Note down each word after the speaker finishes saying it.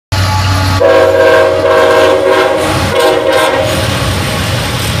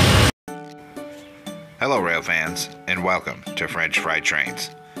and welcome to French Fry Trains.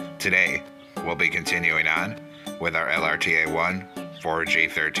 Today, we'll be continuing on with our LRTA1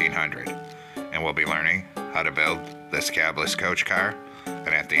 4G1300, and we'll be learning how to build this cabless coach car, and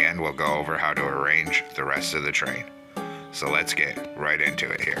at the end we'll go over how to arrange the rest of the train. So let's get right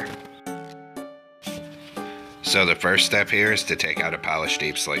into it here. So the first step here is to take out a polished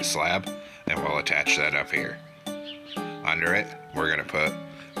deep slate slab, and we'll attach that up here. Under it, we're going to put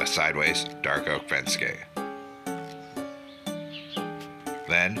a sideways dark oak fence gate.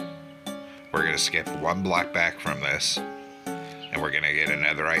 Then, we're going to skip one block back from this, and we're going to get a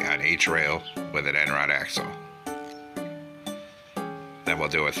netherite on each rail with an end rod axle. Then we'll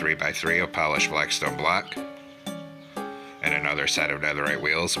do a 3x3 of polished blackstone block, and another set of netherite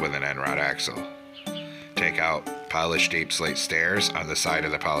wheels with an end rod axle. Take out polished deep slate stairs on the side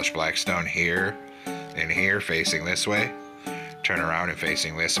of the polished blackstone here and here facing this way. Turn around and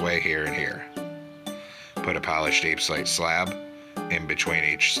facing this way here and here. Put a polished deep slate slab in between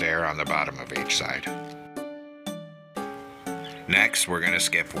each stair on the bottom of each side. Next, we're going to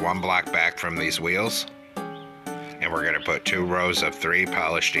skip one block back from these wheels, and we're going to put 2 rows of 3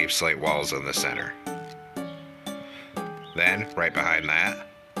 polished deep slate walls in the center. Then, right behind that,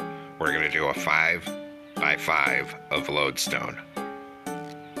 we're going to do a 5x5 of lodestone.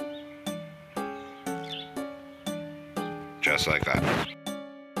 Just like that.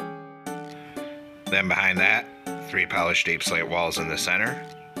 Then behind that, 3 polished deep slate walls in the center,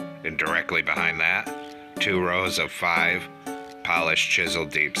 and directly behind that, 2 rows of 5 polished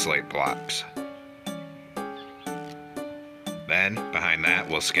chiseled deep slate blocks. Then behind that,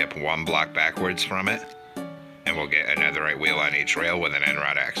 we'll skip 1 block backwards from it, and we'll get a netherite wheel on each rail with an end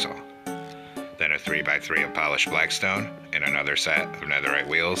rod axle. Then a 3x3 of polished blackstone, and another set of netherite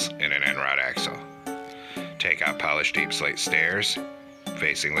wheels and an end rod axle. Take out polished deep slate stairs,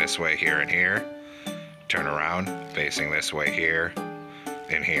 facing this way here and here. Turn around, facing this way here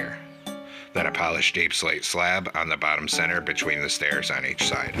and here. Then a polished deep slate slab on the bottom center between the stairs on each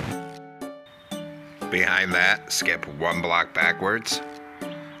side. Behind that, skip 1 block backwards,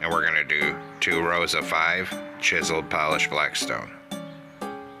 and we're going to do 2 rows of 5 chiseled polished blackstone.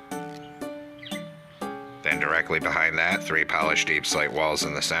 Then directly behind that, 3 polished deep slate walls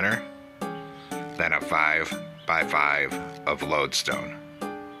in the center. Then a 5x5 of lodestone.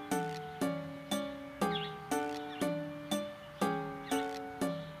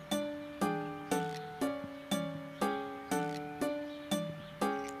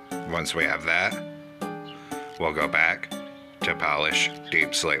 Once we have that, we'll go back to polish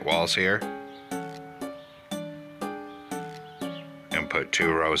deep slate walls here and put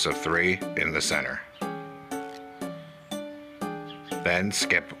 2 rows of 3 in the center. Then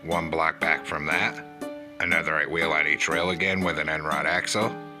skip 1 block back from that, a netherite wheel on each rail again with an end rod axle.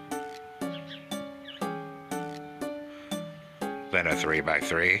 Then a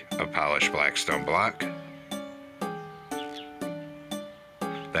 3x3 of polished blackstone block.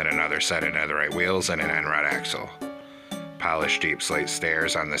 Then another set of netherite wheels and an end rod axle. Polished deep slate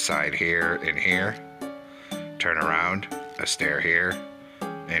stairs on the side here and here. Turn around, a stair here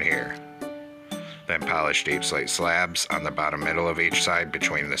and here. Then polished deep slate slabs on the bottom middle of each side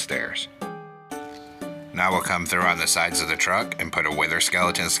between the stairs. Now we'll come through on the sides of the truck and put a wither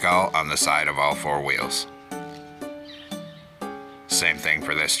skeleton skull on the side of all 4 wheels. Same thing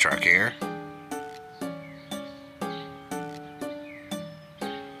for this truck here.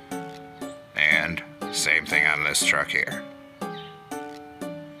 And same thing on this truck here.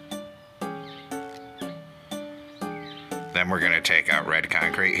 Then we're going to take out red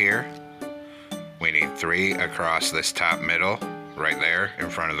concrete here. We need 3 across this top middle, right there in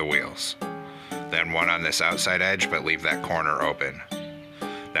front of the wheels. Then 1 on this outside edge, but leave that corner open.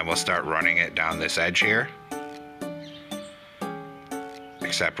 Then we'll start running it down this edge here.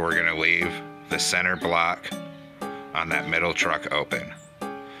 Except we're going to leave the center block on that middle truck open.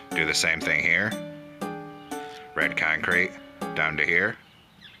 Do the same thing here. Red concrete down to here.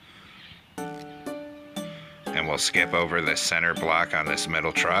 And we'll skip over this center block on this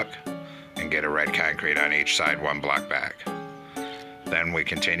middle truck and get a red concrete on each side 1 block back. Then we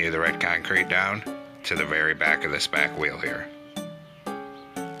continue the red concrete down to the very back of this back wheel here.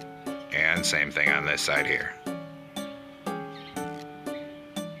 And same thing on this side here.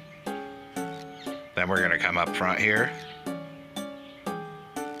 Then we're going to come up front here.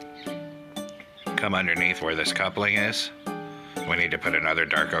 Come underneath where this coupling is. We need to put another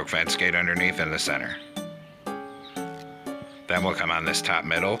dark oak fence gate underneath in the center. Then we'll come on this top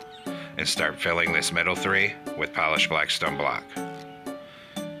middle and start filling this middle 3 with polished blackstone block.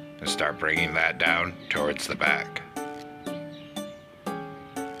 And start bringing that down towards the back.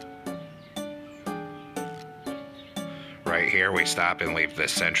 here we stop and leave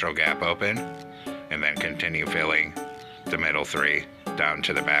this central gap open, and then continue filling the middle 3 down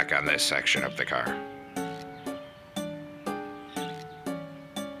to the back on this section of the car.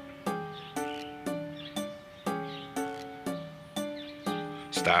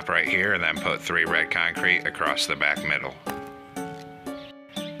 Stop right here and then put 3 red concrete across the back middle.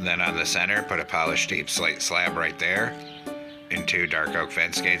 Then on the center, put a polished deep slate slab right there, and 2 dark oak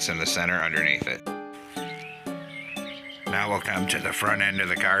fence gates in the center underneath it. Now we'll come to the front end of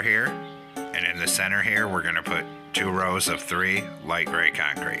the car here, and in the center here we're going to put 2 rows of 3 light gray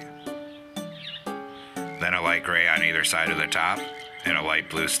concrete. Then a light gray on either side of the top, and a light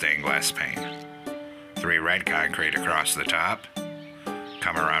blue stained glass pane. 3 red concrete across the top.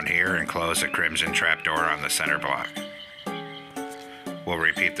 Come around here and close a crimson trapdoor on the center block. We'll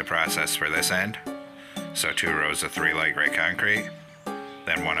repeat the process for this end. So 2 rows of 3 light gray concrete,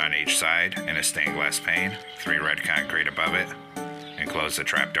 then 1 on each side and a stained glass pane, 3 red concrete above it, and close the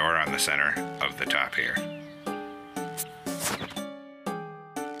trapdoor on the center of the top here.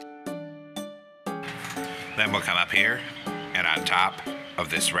 Then we'll come up here, and on top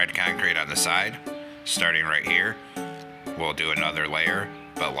of this red concrete on the side, starting right here, we'll do another layer,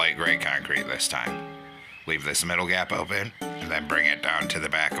 but light gray concrete this time. Leave this middle gap open, and then bring it down to the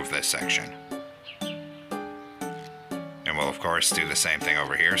back of this section. And we'll of course do the same thing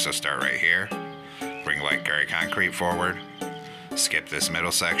over here, so start right here, bring light gray concrete forward, skip this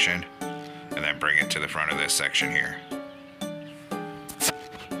middle section, and then bring it to the front of this section here.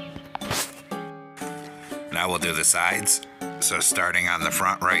 Now we'll do the sides. So starting on the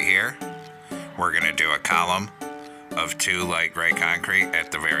front right here, we're going to do a column of 2 light gray concrete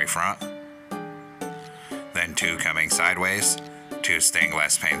at the very front, then 2 coming sideways, 2 stained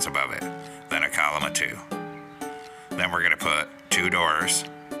glass panes above it, then a column of 2. Then we're going to put 2 doors,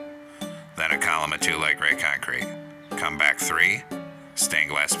 then a column of 2 light gray concrete, come back 3, stained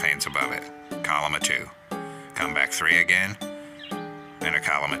glass panes above it, column of 2, come back 3 again, and a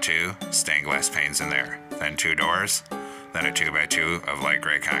column of 2 stained glass panes in there, then 2 doors, then a 2x2 of light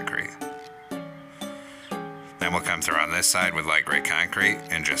gray concrete. Then we'll come through on this side with light gray concrete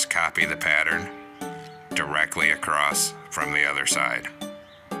and just copy the pattern directly across from the other side.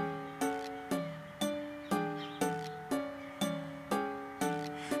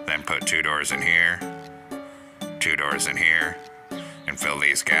 Then put 2 doors in here, 2 doors in here, and fill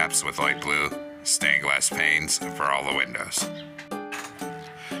these gaps with light blue stained glass panes for all the windows.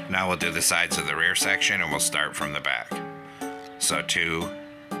 Now we'll do the sides of the rear section, and we'll start from the back. So 2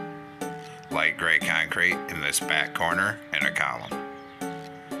 light gray concrete in this back corner and a column.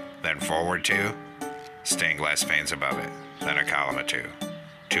 Then forward 2, stained glass panes above it, then a column of 2.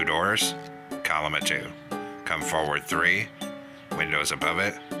 2 doors, column of 2. Come forward 3, windows above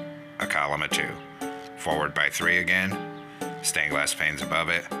it, a column of 2. Forward by 3 again, stained glass panes above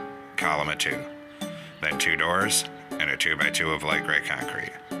it, column of 2. Then 2 doors and a 2x2 of light gray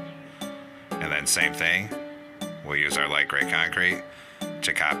concrete. And then same thing, we'll use our light gray concrete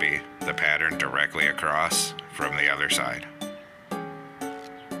to copy the pattern directly across from the other side.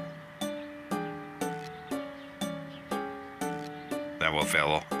 Then we'll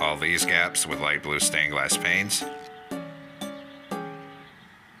fill all these gaps with light blue stained glass panes.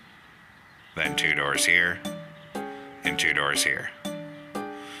 Then 2 doors here and 2 doors here.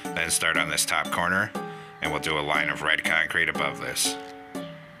 Then start on this top corner, and we'll do a line of red concrete above this.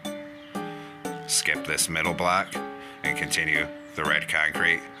 Skip this middle block and continue the red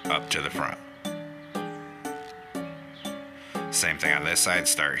concrete up to the front. Same thing on this side,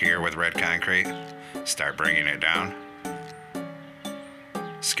 start here with red concrete, start bringing it down,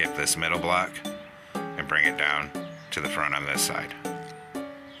 skip this middle block, and bring it down to the front on this side.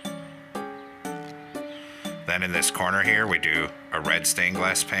 Then in this corner here, we do a red stained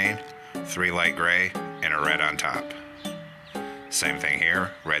glass pane, 3 light gray, and a red on top. Same thing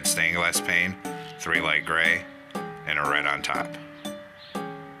here, red stained glass pane, 3 light gray, and a red on top.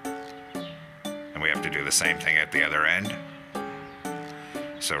 And we have to do the same thing at the other end.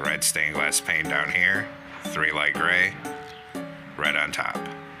 So red stained glass pane down here, 3 light gray, red on top.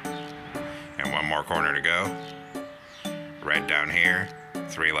 And 1 more corner to go. Red down here,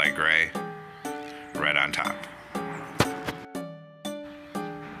 3 light gray, red on top.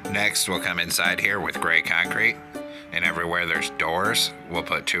 Next, we'll come inside here with gray concrete, and everywhere there's doors, we'll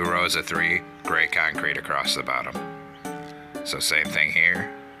put 2 rows of 3 gray concrete across the bottom. So same thing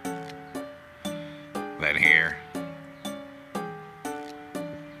here, then here,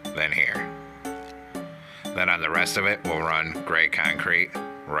 then here. Then on the rest of it, we'll run gray concrete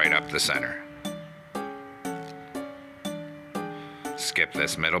right up the center. Skip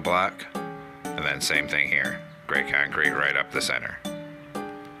this middle block, and then same thing here, gray concrete right up the center.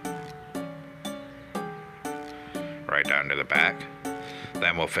 Right down to the back.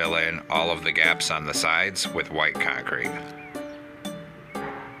 Then we'll fill in all of the gaps on the sides with white concrete.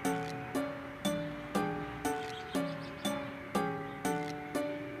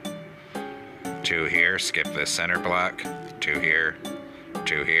 Two here, skip this center block, two here,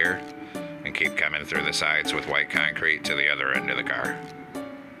 and keep coming through the sides with white concrete to the other end of the car.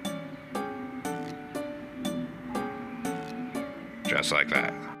 Just like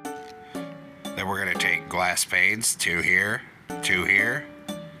that. Then we're going to take glass panes, two here, and two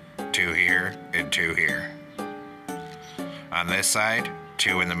here. On this side,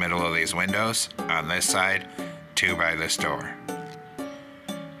 two in the middle of these windows. On this side, two by this door.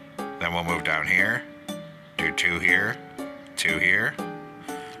 Then we'll move down here, do two here.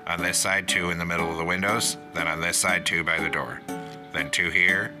 On this side, two in the middle of the windows. Then on this side, two by the door. Then two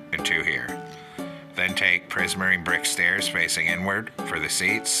here and two here. Then take prismarine brick stairs facing inward for the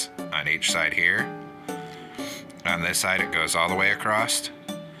seats on each side here. On this side, it goes all the way across.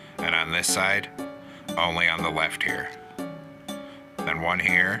 And on this side, only on the left here. Then one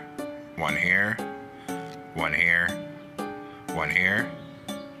here, one here, one here, one here.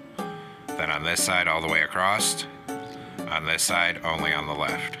 Then on this side all the way across. On this side only on the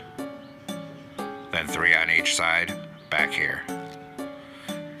left. Then three on each side, back here.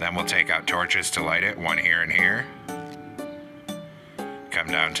 Then we'll take out torches to light it, one here and here. Come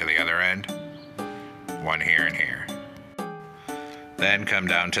down to the other end, one here and here. Then come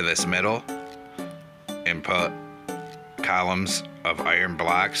down to this middle and put columns of iron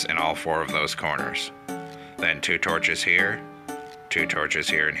blocks in all four of those corners. Then two torches here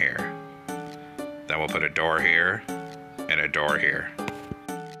and here. Then we'll put a door here and a door here.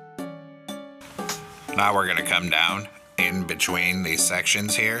 Now we're going to come down in between these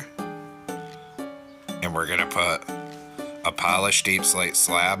sections here, and we're going to put a polished deep slate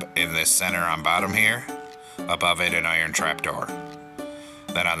slab in this center on bottom here, above it an iron trapdoor.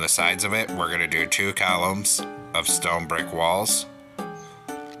 Then on the sides of it, we're going to do two columns of stone brick walls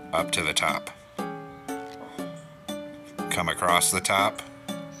up to the top. Come across the top,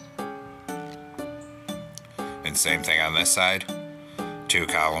 and same thing on this side, two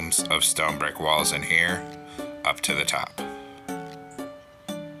columns of stone brick walls in here up to the top.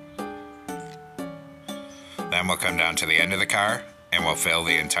 Then we'll come down to the end of the car and we'll fill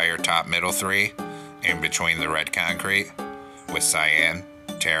the entire top middle three in between the red concrete with cyan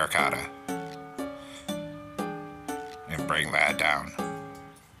terracotta and bring that down.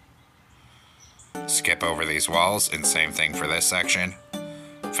 Skip over these walls and same thing for this section.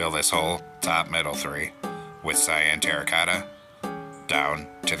 Fill this whole top middle three with cyan terracotta down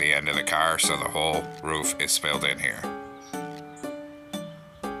to the end of the car so the whole roof is filled in here.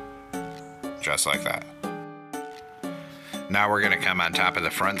 Just like that. Now we're going to come on top of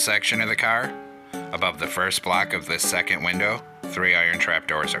the front section of the car. Above the first block of this second window, three iron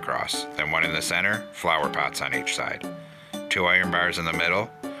trapdoors across. Then one in the center, flower pots on each side. Two iron bars in the middle,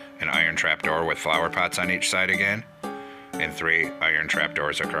 an iron trapdoor with flower pots on each side again, and three iron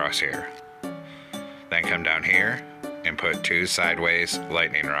trapdoors across here. Then come down here and put two sideways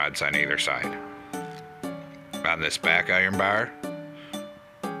lightning rods on either side. On this back iron bar,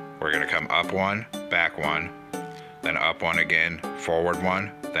 we're going to come up one, back one, then up one again, forward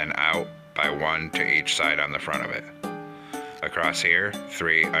one, then out by one to each side on the front of it. Across here,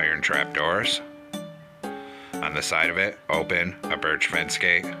 three iron trapdoors. On the side of it, open a birch fence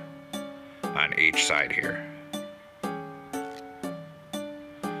gate on each side here.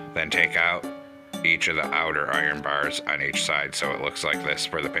 Then take out each of the outer iron bars on each side so it looks like this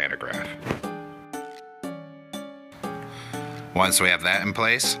for the pantograph. Once we have that in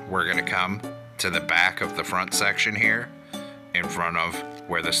place, we're going to come to the back of the front section here in front of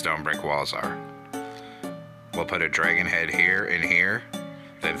where the stone brick walls are. We'll put a dragon head here and here,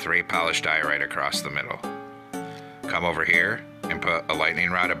 then three polished diorite across the middle. Come over here and put a lightning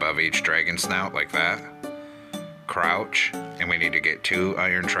rod above each dragon snout like that. Crouch, and we need to get two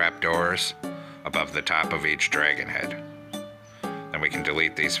iron trapdoors above the top of each dragon head. Then we can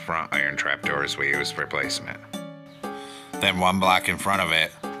delete these front iron trapdoors we used for placement. Then one block in front of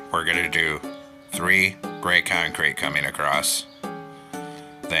it, we're going to do three gray concrete coming across,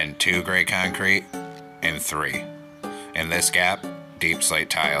 then two gray concrete, and three. In this gap, deep slate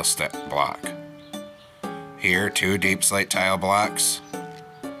tile block. Here, two deep slate tile blocks,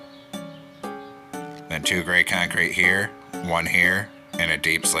 then two gray concrete here, one here, and a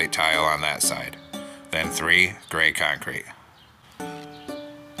deep slate tile on that side. Then three gray concrete.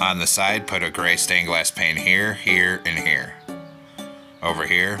 On the side, put a gray stained glass pane here, here, and here. Over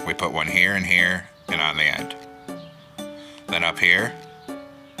here, we put one here and here, and on the end. Then up here,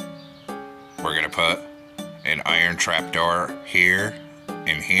 we're going to put an iron trapdoor here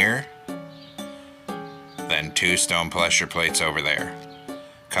and here. Then 2 stone pressure plates over there.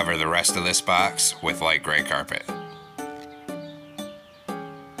 Cover the rest of this box with light gray carpet.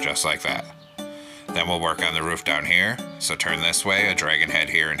 Just like that. Then we'll work on the roof down here. So turn this way, a dragon head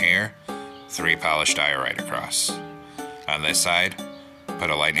here and here. 3 polished diorite across. On this side, put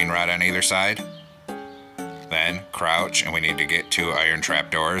a lightning rod on either side. Then crouch, and we need to get 2 iron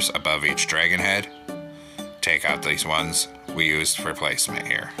trapdoors above each dragon head. Take out these ones we used for placement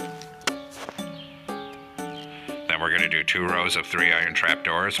here. Then we're going to do 2 rows of 3 iron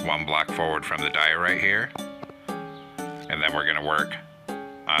trapdoors, 1 block forward from the diorite here. And then we're going to work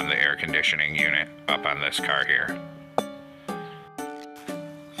on the air conditioning unit up on this car here.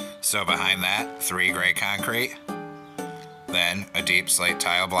 So behind that, 3 gray concrete. Then a deep slate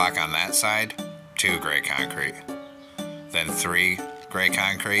tile block on that side, 2 gray concrete. Then 3 gray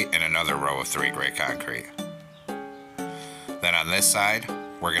concrete and another row of 3 gray concrete. Then on this side,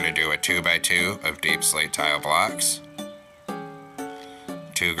 we're going to do a 2x2 of deep slate tile blocks.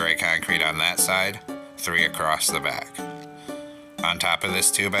 2 gray concrete on that side, 3 across the back. On top of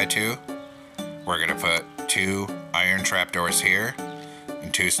this 2x2, we're going to put 2 iron trapdoors here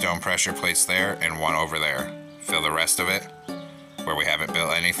and 2 stone pressure plates there and 1 over there. Fill the rest of it, where we haven't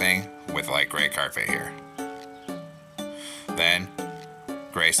built anything, with light gray carpet here. Then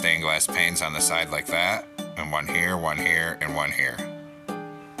gray stained glass panes on the side like that, and 1 here, 1 here, and 1 here.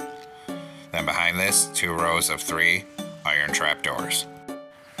 Then behind this, 2 rows of 3 iron trapdoors.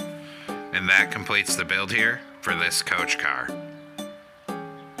 And that completes the build here for this coach car.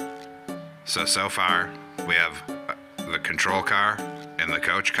 So far, we have the control car and the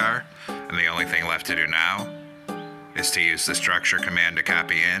coach car, and the only thing left to do now is to use the structure command to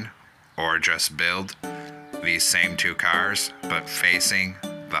copy in, or just build these same 2 cars, but facing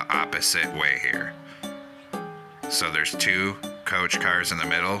the opposite way here. So there's 2 coach cars in the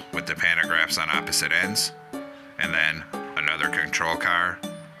middle with the pantographs on opposite ends, and then another control car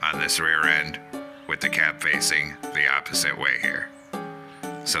on this rear end with the cab facing the opposite way here.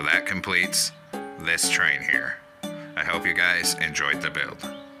 So that completes this train here. I hope you guys enjoyed the build.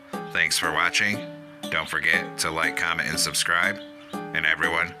 Thanks for watching. Don't forget to like, comment, and subscribe. And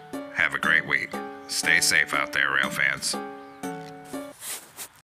everyone, have a great week. Stay safe out there, rail fans.